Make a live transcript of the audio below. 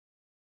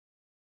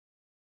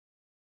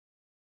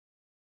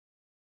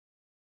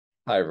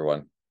Hi,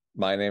 everyone.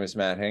 My name is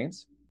Matt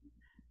Haynes,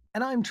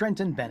 And I'm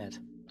Trenton Bennett.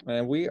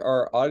 and we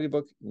are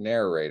audiobook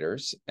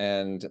narrators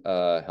and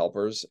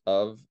helpers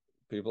of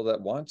people that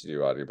want to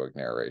do audiobook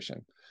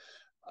narration.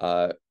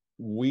 Uh,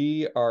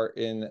 we are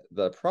in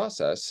the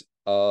process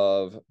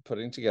of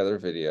putting together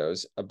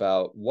videos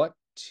about what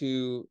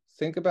to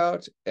think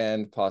about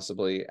and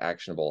possibly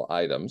actionable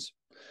items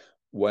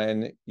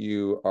when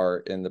you are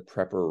in the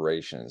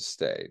preparation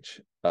stage,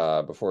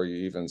 before you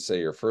even say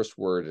your first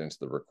word into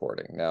the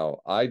recording. Now,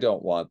 I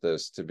don't want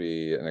this to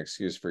be an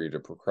excuse for you to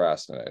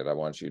procrastinate. I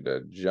want you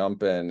to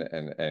jump in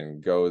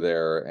and go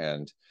there.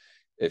 And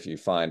if you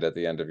find at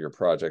the end of your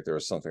project there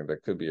is something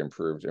that could be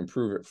improved,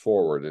 improve it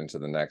forward into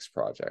the next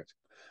project.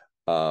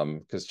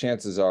 Because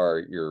chances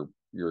are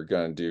you're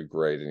going to do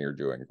great and you're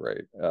doing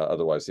great.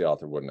 Otherwise, the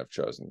author wouldn't have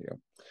chosen you.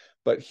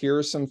 But here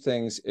are some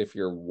things if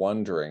you're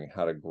wondering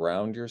how to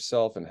ground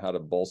yourself and how to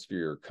bolster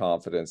your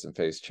confidence and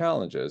face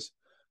challenges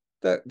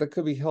that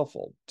could be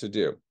helpful to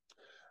do.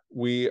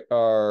 We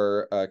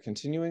are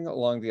continuing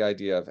along the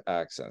idea of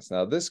accents.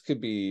 Now, this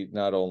could be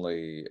not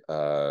only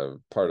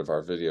part of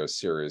our video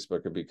series,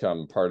 but could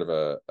become part of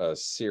a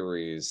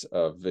series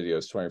of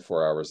videos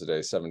 24 hours a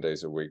day, 7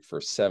 days a week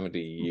for 70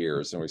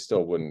 years, and we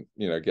still wouldn't,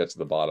 get to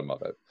the bottom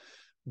of it.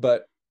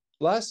 But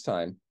last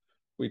time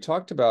we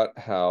talked about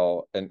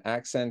how an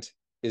accent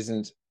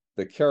isn't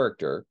the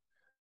character,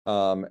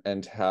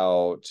 and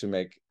how to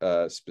make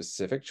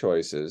specific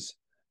choices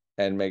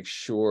and make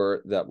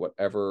sure that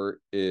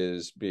whatever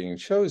is being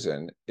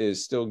chosen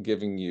is still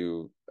giving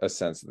you a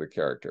sense of the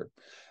character.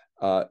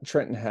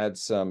 Trenton had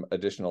some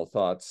additional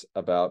thoughts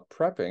about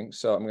prepping,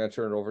 so I'm going to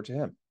turn it over to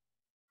him.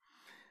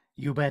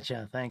 You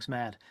betcha. Thanks,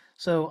 Matt.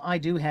 So, I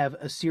do have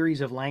a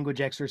series of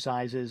language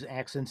exercises,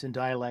 accents, and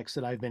dialects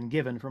that I've been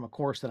given from a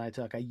course that I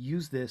took. I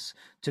use this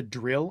to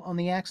drill on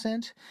the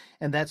accent,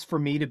 and that's for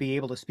me to be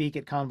able to speak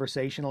it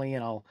conversationally,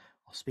 and I'll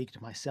speak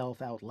to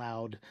myself out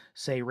loud,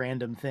 say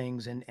random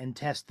things, and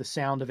test the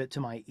sound of it to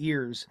my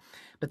ears.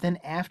 But then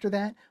after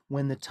that,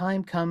 when the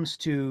time comes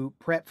to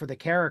prep for the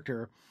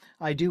character,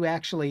 I do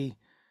actually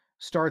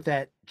start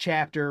that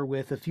chapter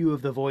with a few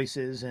of the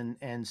voices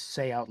and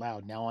say out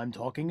loud, now I'm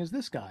talking as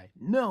this guy.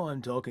 No,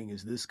 I'm talking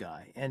as this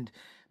guy. And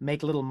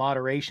make little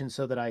moderations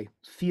so that I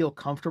feel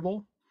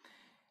comfortable.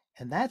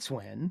 And that's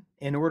when,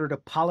 in order to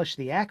polish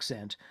the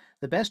accent,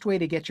 the best way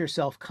to get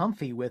yourself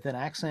comfy with an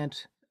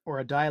accent or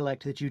a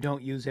dialect that you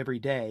don't use every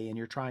day and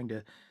you're trying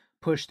to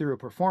push through a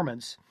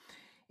performance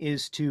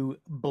is to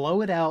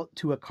blow it out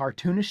to a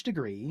cartoonish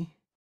degree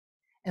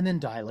and then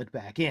dial it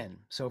back in.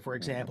 So, for Mhm.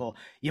 example,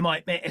 you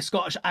might make a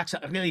Scottish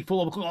accent really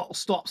full of little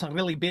stops and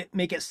really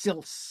make it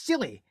still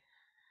silly,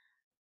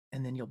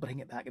 and then you'll bring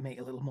it back and make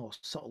it a little more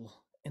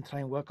subtle and try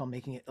and work on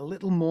making it a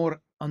little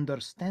more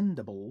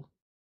understandable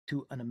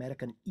to an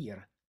American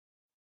ear.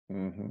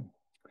 Mhm.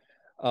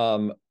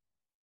 Um,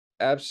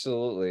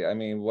 Absolutely. I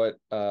mean, what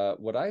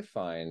I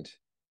find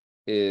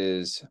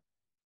is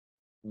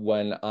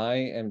when I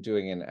am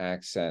doing an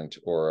accent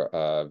or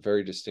a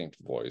very distinct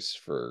voice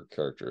for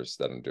characters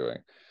that I'm doing,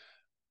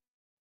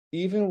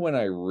 even when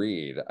I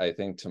read, I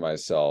think to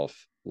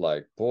myself,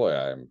 like, boy,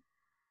 I'm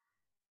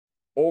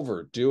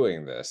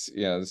overdoing this.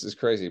 This is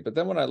crazy. But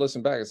then when I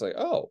listen back, it's like,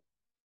 oh,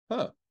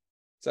 huh.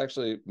 It's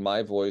actually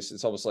my voice.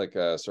 It's almost like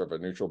a sort of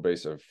a neutral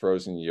base of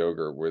frozen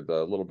yogurt with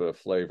a little bit of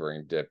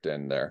flavoring dipped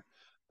in there.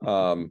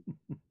 Um,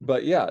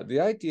 but yeah, the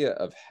idea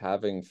of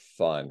having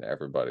fun,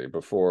 everybody,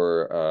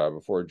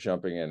 before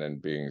jumping in and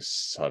being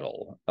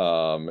subtle,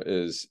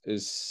 is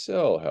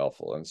so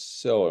helpful and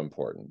so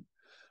important.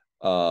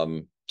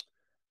 Um,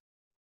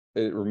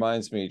 it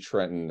reminds me,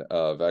 Trenton,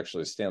 of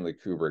actually Stanley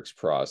Kubrick's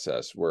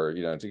process, where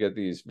to get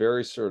these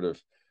very sort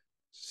of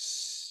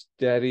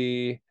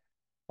steady,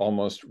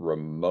 almost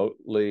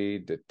remotely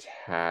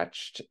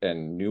detached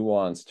and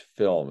nuanced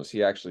films.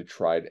 He actually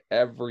tried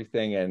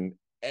everything and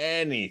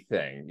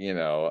anything, in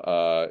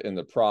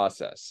the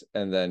process,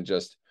 and then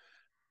just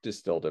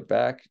distilled it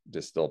back,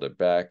 distilled it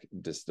back,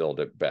 distilled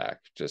it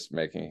back, just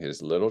making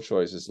his little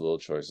choices, little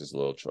choices,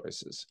 little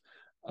choices.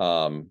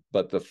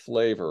 But the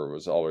flavor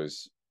was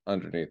always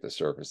underneath the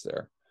surface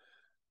there.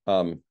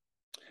 Um,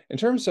 in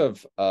terms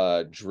of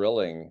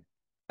drilling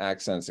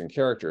accents and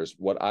characters,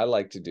 what I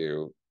like to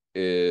do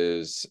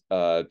is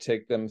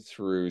take them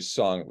through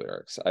song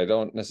lyrics. I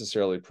don't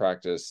necessarily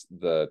practice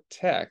the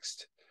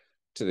text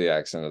to the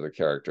accent of the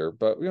character,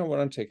 but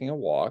when I'm taking a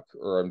walk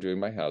or I'm doing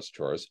my house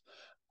chores,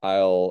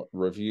 I'll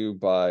review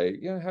by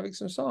having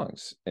some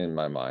songs in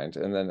my mind,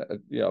 and then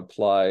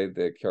apply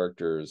the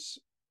character's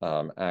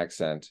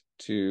accent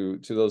to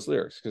those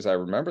lyrics because I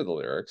remember the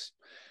lyrics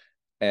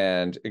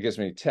and it gives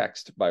me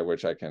text by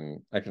which I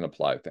can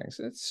apply things.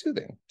 It's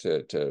soothing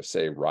to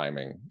say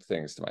rhyming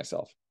things to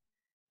myself.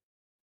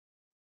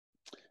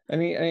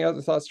 Any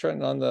other thoughts,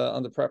 Trenton, on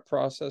the prep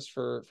process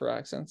for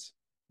accents?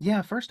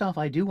 Yeah, first off,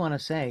 I do want to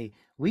say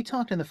we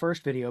talked in the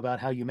first video about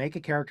how you make a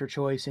character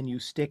choice and you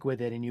stick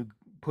with it and you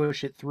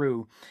push it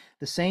through.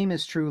 The same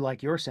is true,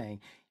 like you're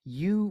saying.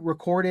 You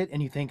record it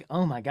and you think,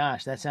 oh my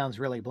gosh, that sounds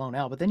really blown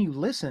out. But then you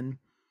listen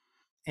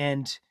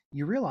and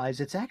you realize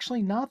it's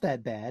actually not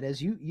that bad,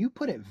 as you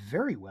put it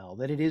very well,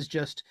 that it is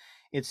just,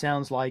 it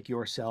sounds like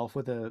yourself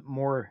with a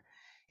more,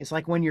 it's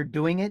like when you're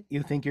doing it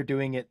you think you're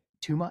doing it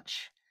too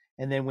much,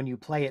 and then when you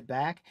play it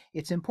back,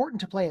 it's important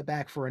to play it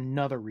back for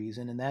another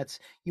reason, and that's,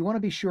 you want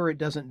to be sure it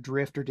doesn't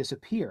drift or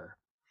disappear,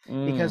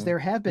 because Mm, there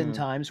have been mm,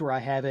 times where I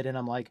have it and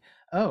I'm like,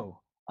 oh,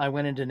 I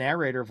went into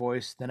narrator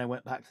voice, then I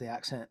went back to the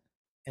accent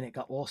and it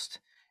got lost.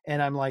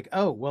 And I'm like,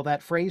 oh, well,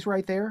 that phrase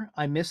right there,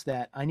 I missed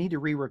that. I need to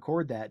re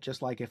record that,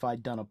 just like if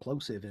I'd done a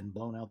plosive and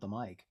blown out the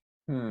mic.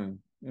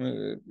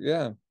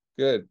 yeah,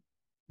 good,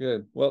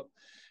 good. Well,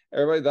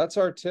 everybody, that's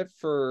our tip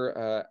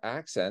for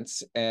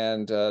accents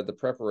and the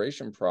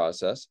preparation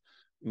process.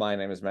 My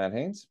name is Matt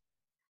Haynes.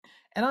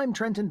 And I'm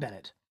Trenton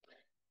Bennett.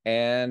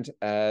 And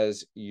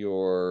as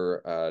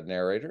your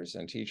narrators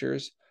and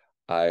teachers,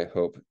 I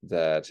hope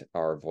that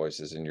our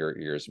voices in your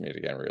ears meet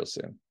again real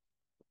soon.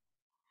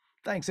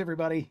 Thanks,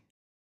 everybody.